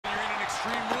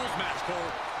match, Cole.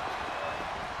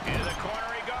 Into the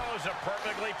corner he goes, a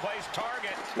perfectly placed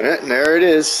target. And there it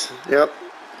is. Yep.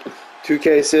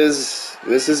 2K says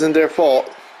this isn't their fault,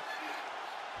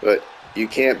 but you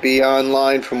can't be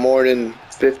online for more than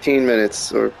 15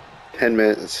 minutes or 10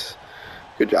 minutes.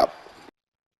 Good job.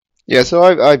 Yeah, so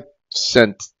I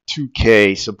sent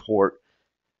 2K support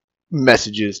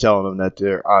messages telling them that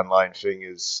their online thing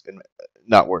is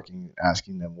not working,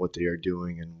 asking them what they are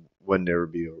doing and when there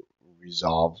would be a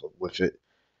resolve with it.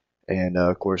 And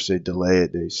of course they delay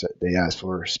it. They ask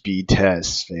for speed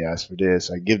tests. They ask for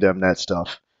this. I give them that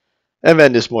stuff. And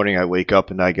then this morning I wake up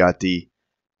and I got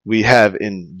we have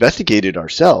investigated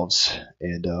ourselves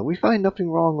and we find nothing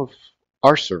wrong with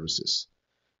our services.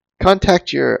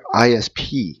 Contact your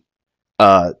ISP.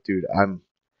 Dude,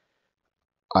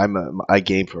 I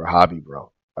game for a hobby,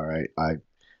 bro. All right,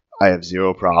 I have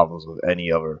zero problems with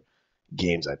any other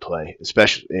games I play,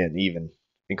 especially and even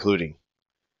including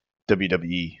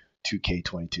WWE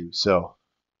 2K23. So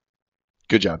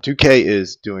good job. 2K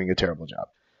is doing a terrible job,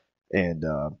 and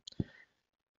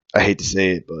I hate to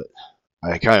say it, but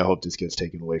I kind of hope this gets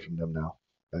taken away from them now.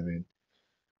 I mean,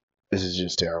 this is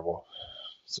just terrible.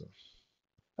 So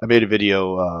I made a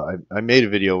video. I made a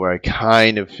video where I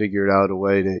kind of figured out a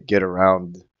way to get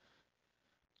around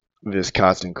this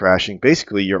constant crashing.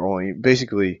 Basically, you're only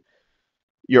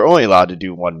allowed to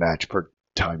do one match per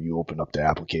time you open up the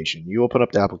application. You open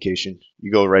up the application,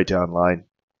 you go right to online.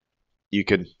 You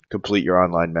can complete your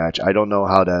online match. I don't know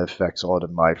how that affects all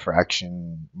of my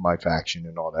faction,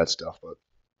 and all that stuff, but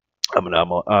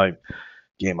I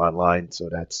game online, so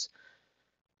that's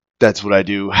what I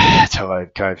do. That's how I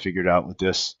kind of figured out with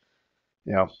this.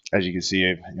 You know, as you can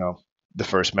see, the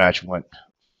first match went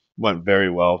very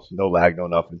well, no lag, no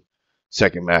nothing.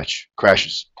 Second match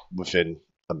crashes within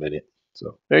a minute.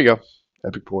 So there you go.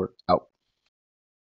 Epic Port out.